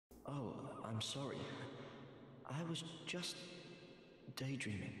I'm sorry. I was just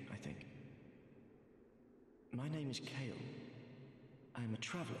daydreaming, I think. My name is Kale. I'm a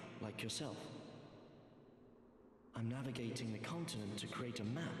traveler like yourself. I'm navigating the continent to create a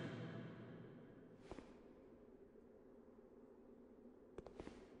map.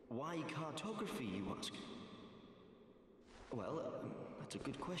 Why cartography, you ask? Well, that's a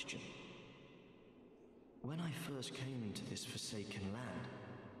good question. When I first came to this forsaken land,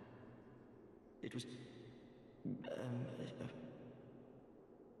 it was a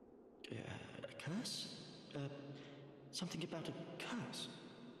curse? Something about a curse?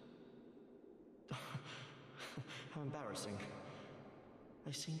 How embarrassing.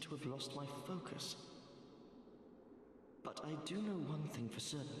 I seem to have lost my focus. But I do know one thing for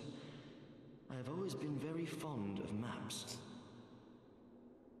certain. I have always been very fond of maps.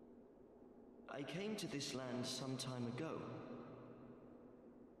 I came to this land some time ago.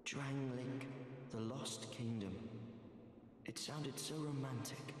 Drangleic, the Lost Kingdom. It sounded so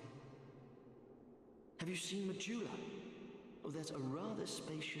romantic. Have you seen Majula? Oh, there's a rather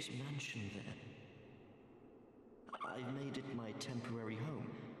spacious mansion there. I've made it my temporary home,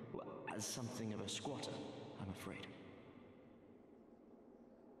 as something of a squatter, I'm afraid.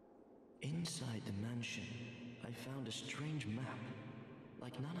 Inside the mansion, I found a strange map,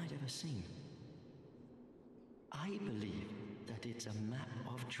 like none I'd ever seen. I believe that it's a map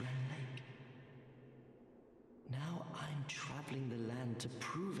of Drangleic. Now I'm traveling the land to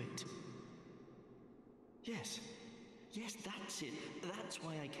prove it. Yes, that's it. That's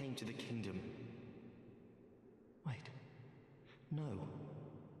why I came to the kingdom. Wait, no,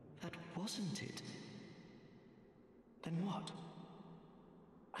 that wasn't it. Then what?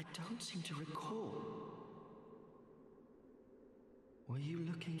 I don't seem to recall. Were you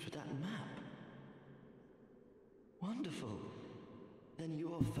looking for that map? Wonderful. Then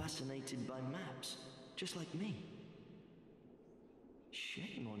you're fascinated by maps, just like me.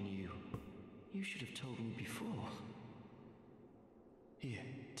 Shame on you. You should have told me before. Here,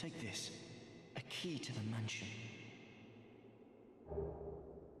 take this. A key to the mansion.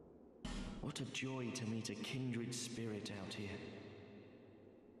 What a joy to meet a kindred spirit out here.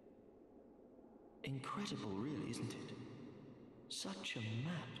 Incredible, really, isn't it? Such a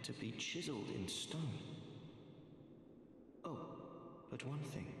map to be chiseled in stone. Oh, but one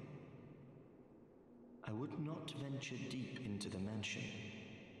thing. I would not venture deep into the mansion.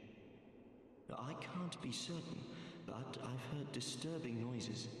 I can't be certain, but I've heard disturbing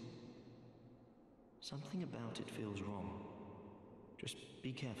noises. Something about it feels wrong. Just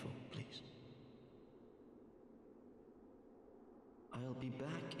be careful, please. I'll be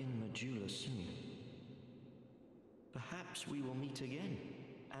back in Majula soon. Perhaps we will meet again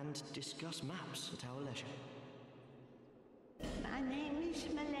and discuss maps at our leisure. My name is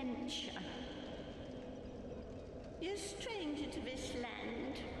Melentia. You're a stranger to this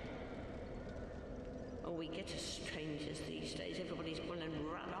land. Oh, we get as strangers these days. Everybody's gone and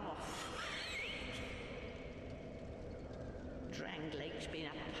run off. Drangleic's been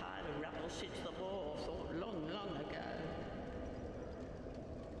a pile of rubble since the war, thought long, long ago.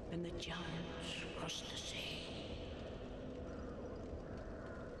 And the giants crossed the sea.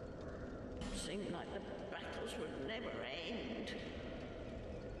 Seemed like the battles would never end.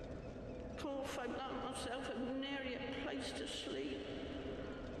 Poor folk like myself have nary a place to sleep.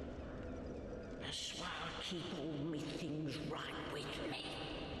 That's why I keep all me things right with me.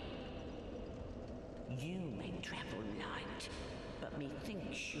 You may travel light, but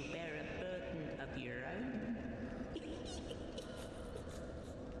methinks you bear a burden of your own.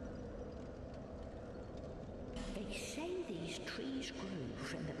 They say these trees grew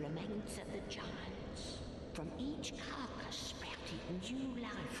from the remains of the giants. From each carcass sprouted new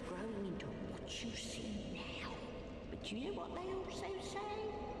life growing into what you see now. But you know what they also say?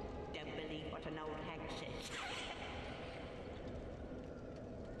 Don't believe what an old hag says.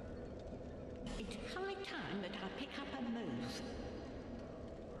 It's high time that I pick up a move.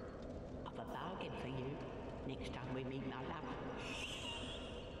 I've a bargain for you next time we meet, my love.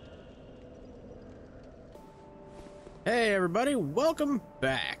 Hey everybody, welcome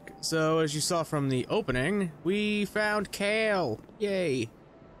back. So as you saw from the opening, we found Kale. Yay.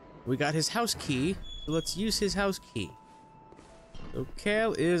 We got his house key, so let's use his house key. So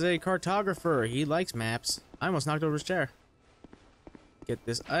Kale is a cartographer. He likes maps. I almost knocked over his chair. Get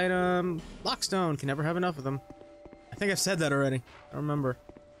this item. Lockstone, can never have enough of them. I think I've said that already. I don't remember.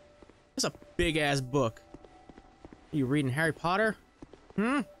 That's a big ass book. Are you reading Harry Potter?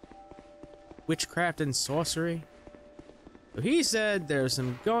 Witchcraft and sorcery? So he said there's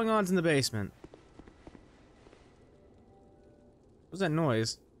some going-ons in the basement. What was that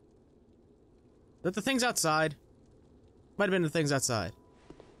noise? that the things outside? Might have been the things outside.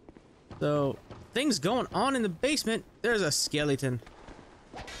 So, things going on in the basement. There's a skeleton.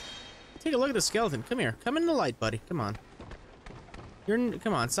 Take a look at the skeleton. Come here. Come in the light, buddy. Come on.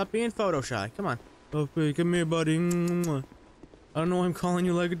 Come on. Stop being photo shy. Come on. Okay, come here, buddy. I don't know why I'm calling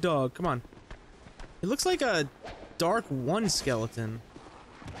you like a dog. Come on. It looks like a Dark One skeleton.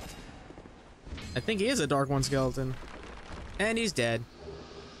 I think he is a Dark One skeleton. And he's dead.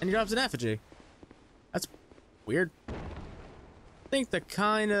 And he drops an effigy. That's weird. I think the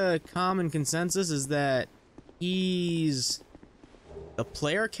kind of common consensus is that he's the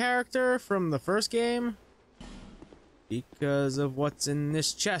player character from the first game because of what's in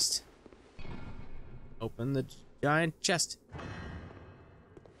this chest. Open the giant chest.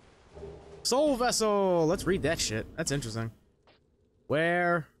 Soul Vessel! Let's read that shit. That's interesting.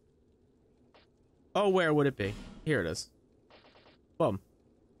 Where? Oh, where would it be? Here it is. Boom.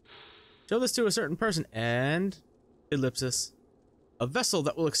 Show this to a certain person and... ellipsis. A vessel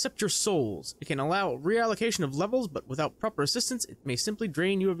that will accept your souls. It can allow reallocation of levels, but without proper assistance, it may simply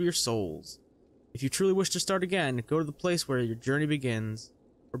drain you of your souls. If you truly wish to start again, go to the place where your journey begins.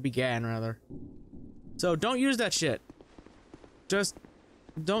 Or began, rather. So, don't use that shit. Just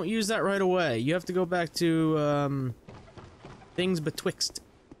don't use that right away. You have to go back to, Things Betwixt.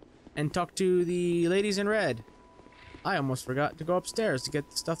 And talk to the ladies in red. I almost forgot to go upstairs to get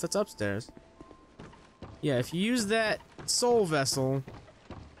the stuff that's upstairs. Yeah, if you use that soul vessel,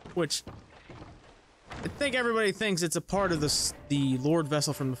 which I think everybody thinks it's a part of the Lord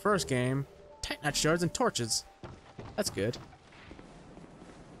vessel from the first game. Titanite shards and torches. That's good.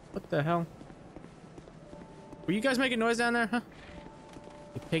 What the hell? Were you guys making noise down there, huh?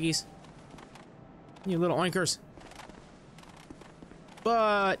 You piggies. You little oinkers.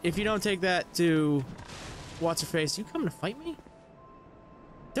 But if you don't take that to what's-her-face, you coming to fight me?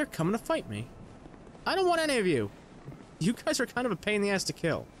 They're coming to fight me. I don't want any of you. You guys are kind of a pain in the ass to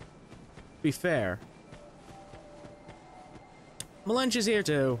kill. To be fair. Malenchia's here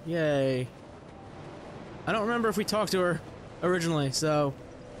too. Yay. I don't remember if we talked to her originally, so...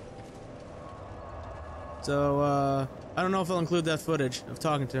 I don't know if I'll include that footage of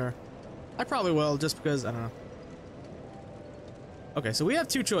talking to her. I probably will, just because, I don't know. Okay, so we have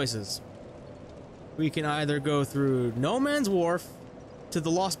two choices. We can either go through No Man's Wharf to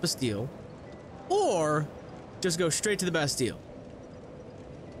the Lost Bastille, or just go straight to the Bastille.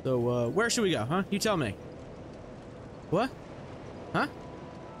 So, where should we go, huh? You tell me. What? Huh?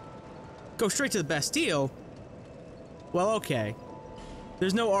 Go straight to the Bastille? Well, okay.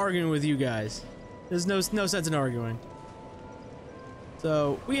 There's no arguing with you guys. There's no sense in arguing.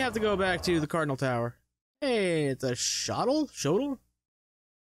 So, we have to go back to the Cardinal Tower. Hey, it's a shuttle? Shuttle?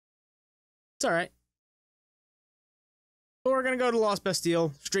 It's alright. But we're gonna go to Lost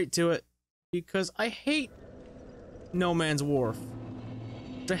Bastille, straight to it, because I hate No Man's Wharf.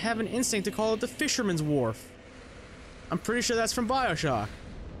 I have an instinct to call it the Fisherman's Wharf. I'm pretty sure that's from BioShock.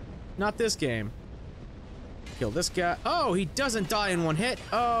 Not this game. Kill this guy. Oh, he doesn't die in one hit.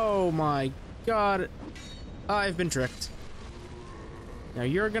 Oh my god. I've been tricked. Now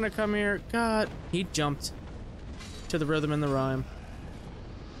you're gonna come here. God, he jumped to the rhythm and the rhyme.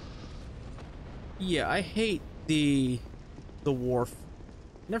 Yeah, I hate the wharf.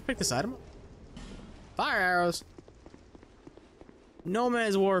 Never picked this item up. Fire arrows. No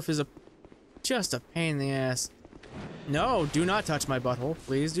Man's Wharf is just a pain in the ass. No, do not touch my butthole.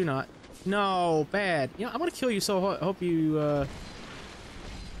 Please do not. No, bad. You know, I'm gonna kill you, so I hope you,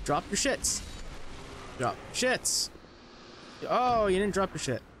 drop your shits. Drop shits. Oh, you didn't drop your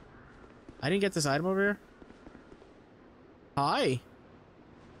shit. I didn't get this item over here. Hi.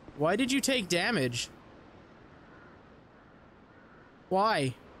 Why did you take damage?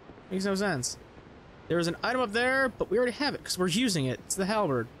 Why? Makes no sense. There was an item up there, but we already have it because we're using it. It's the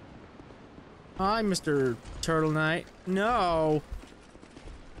halberd. Hi, Mr. Turtle Knight. No.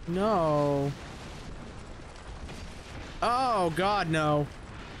 No. Oh, God, no.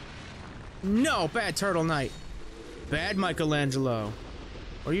 No, bad Turtle Knight. Bad Michelangelo.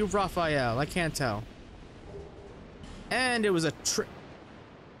 Or you Raphael, I can't tell. And it was a trick.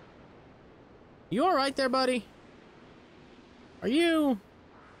 You alright there, buddy? Are you...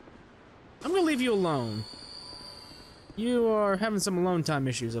 I'm gonna leave you alone. You are having some alone time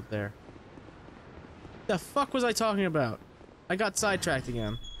issues up there. The fuck was I talking about? I got sidetracked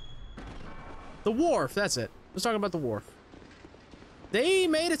again. The wharf, that's it. Let's talk about the wharf. They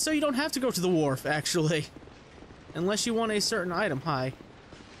made it so you don't have to go to the wharf, actually. Unless you want a certain item. Hi.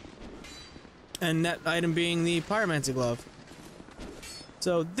 And that item being the Pyromancy Glove.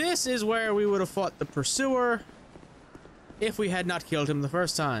 So this is where we would have fought the Pursuer if we had not killed him the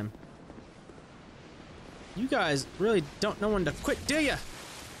first time. You guys really don't know when to quit, do ya?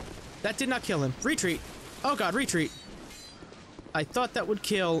 That did not kill him. Retreat. Oh god, retreat. I thought that would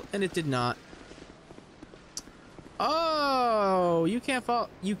kill, and it did not. Oh, you can't fall.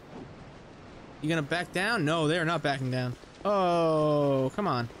 You gonna back down? No, they're not backing down. Oh, come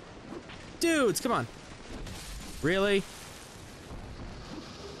on. Dudes, come on. Really?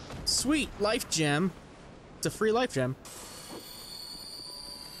 Sweet life gem. It's a free life gem.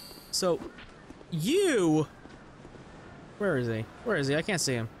 So, you... Where is he? Where is he? I can't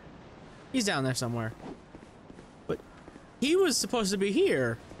see him. He's down there somewhere. But he was supposed to be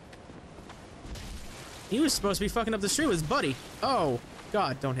here. He was supposed to be fucking up the street with his buddy. Oh,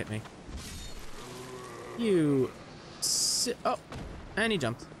 God, don't hit me. You... Oh, and he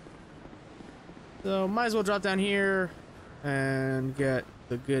jumped. So, might as well drop down here and get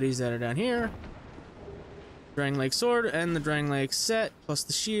the goodies that are down here. Drangleic sword and the Drangleic set, plus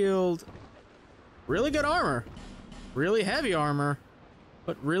the shield. Really good armor. Really heavy armor,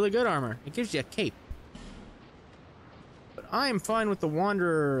 but really good armor. It gives you a cape. But I am fine with the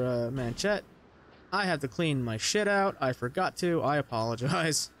Wanderer manchette. I have to clean my shit out. I forgot to. I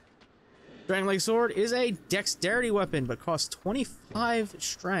apologize. Drangleic sword is a dexterity weapon, but costs 25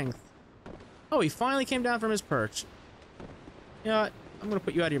 strength. Oh, he finally came down from his perch. You know what? I'm gonna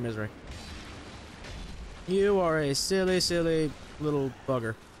put you out of your misery. You are a silly, silly little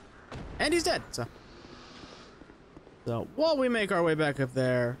bugger. And he's dead, so while we make our way back up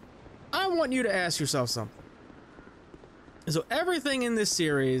there, I want you to ask yourself something. So everything in this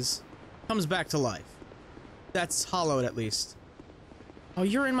series comes back to life. That's Hollowed, at least. Oh,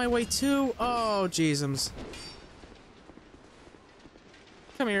 you're in my way too? Oh, jeezums.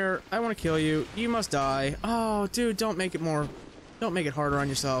 Come here. I want to kill you. You must die. Oh, dude, don't make it more... Don't make it harder on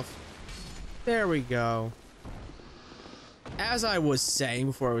yourself. There we go. As I was saying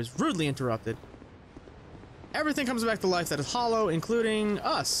before I was rudely interrupted, everything comes back to life that is hollow, including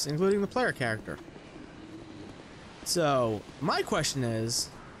us, including the player character. So, my question is,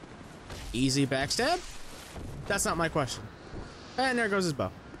 easy backstab? That's not my question. And there goes his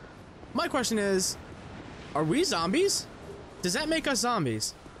bow. My question is, are we zombies? Does that make us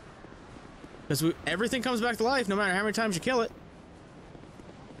zombies? Because everything comes back to life no matter how many times you kill it.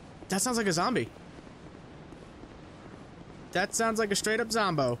 That sounds like a zombie. That sounds like a straight up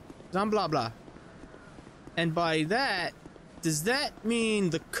zombo. Zombla blah. And by that, does that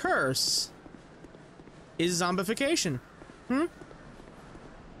mean the curse is zombification? And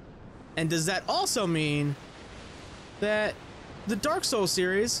does that also mean that the Dark Souls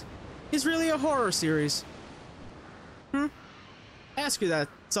series is really a horror series? Ask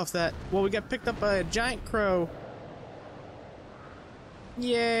yourself that. Well, we got picked up by a giant crow.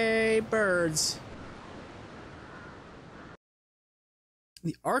 Yay, birds.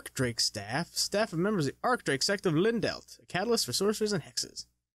 The Arkdrake Staff. Staff of members of the Arkdrake sect of Lindelt, a catalyst for sorceries and hexes.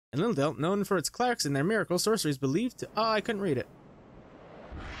 And Lindelt, known for its clerics and their miracle sorceries, believed to... Oh, I couldn't read it.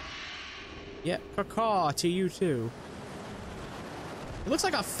 Yeah, caw to you too. It looks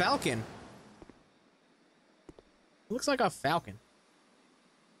like a falcon. It looks like a falcon.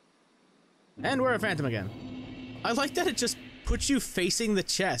 And we're a phantom again. I like that it just puts you facing the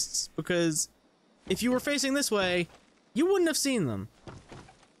chests, because if you were facing this way, you wouldn't have seen them.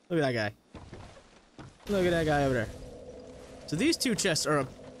 Look at that guy. Look at that guy over there. So these two chests are a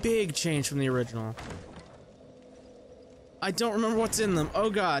big change from the original. I don't remember what's in them. Oh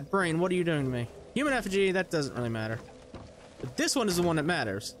god, brain, what are you doing to me? Human effigy, that doesn't really matter. But this one is the one that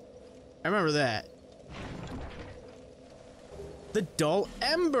matters. I remember that. The dull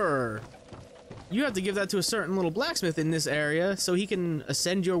ember. You have to give that to a certain little blacksmith in this area so he can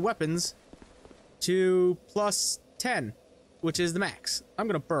ascend your weapons to +10, which is the max. I'm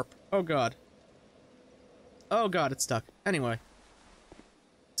gonna burp. Oh god. Oh god, it's stuck. Anyway.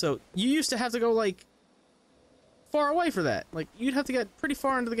 So, you used to have to go, like, far away for that. Like, you'd have to get pretty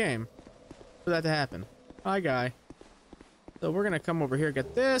far into the game for that to happen. Hi, guy. So, we're gonna come over here,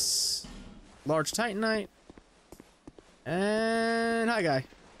 get this. Large Titanite. And... hi, guy.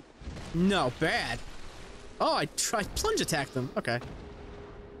 No, bad. Oh, I tried plunge attack them. Okay.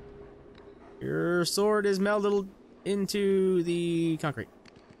 Your sword is melded into the concrete.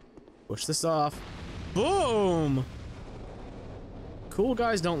 Push this off. Boom! Cool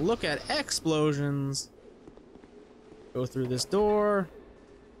guys don't look at explosions. Go through this door.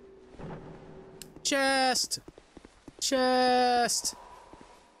 Chest! Chest!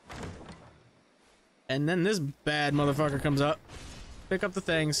 And then this bad motherfucker comes up. Pick up the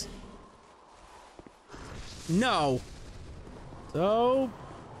things. No! So...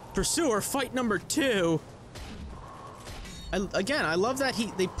 Pursuer, fight number 2. Again, I love that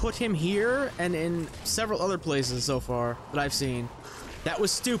they put him here and in several other places so far that I've seen. That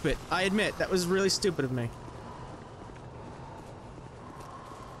was stupid. I admit, that was really stupid of me.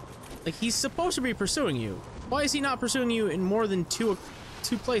 Like, he's supposed to be pursuing you. Why is he not pursuing you in more than two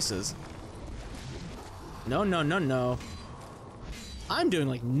places? No, no, no, no. I'm doing,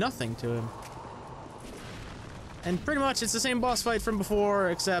 like, nothing to him. And pretty much it's the same boss fight from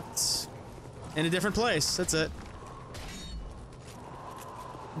before, except in a different place. That's it.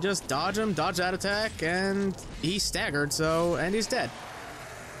 Just dodge him, dodge that attack, and he's staggered, so, and he's dead.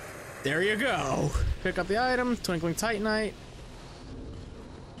 There you go. Pick up the item, Twinkling Titanite.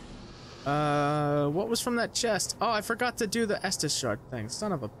 What was from that chest? Oh, I forgot to do the Estus shard thing.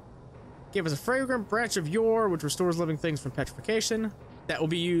 Son of a... Gave us a fragrant branch of yore, which restores living things from petrification. That will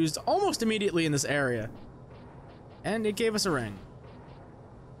be used almost immediately in this area. And it gave us a ring.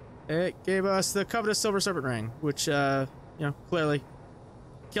 It gave us the covetous Silver Serpent ring, which, you know, clearly...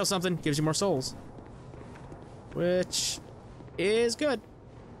 Kill something, gives you more souls. Which is good.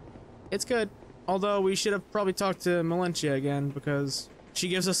 It's good. Although we should have probably talked to Melentia again, because she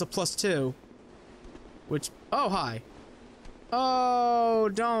gives us a +2. Which... Oh, hi. Oh,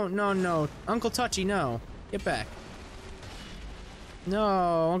 don't... No, no. Uncle Touchy, no. Get back.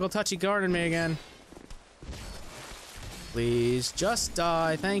 No, Uncle Touchy guarded me again. Please, just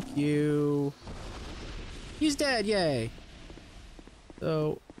die. Thank you. He's dead, yay.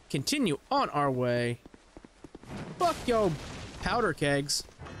 So, continue on our way. Fuck yo, powder kegs.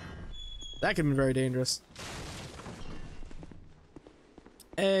 That could be very dangerous.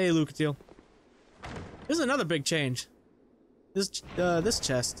 Hey, Lucatiel. This is another big change. This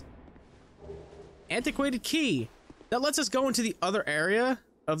chest. Antiquated key. That lets us go into the other area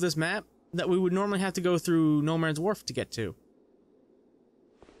of this map that we would normally have to go through No Man's Wharf to get to.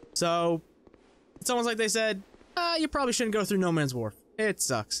 So, it's almost like they said, you probably shouldn't go through No Man's Wharf. It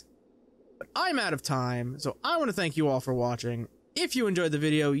sucks. But I'm out of time, so I want to thank you all for watching. If you enjoyed the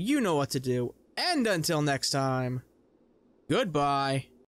video, you know what to do. And until next time, goodbye.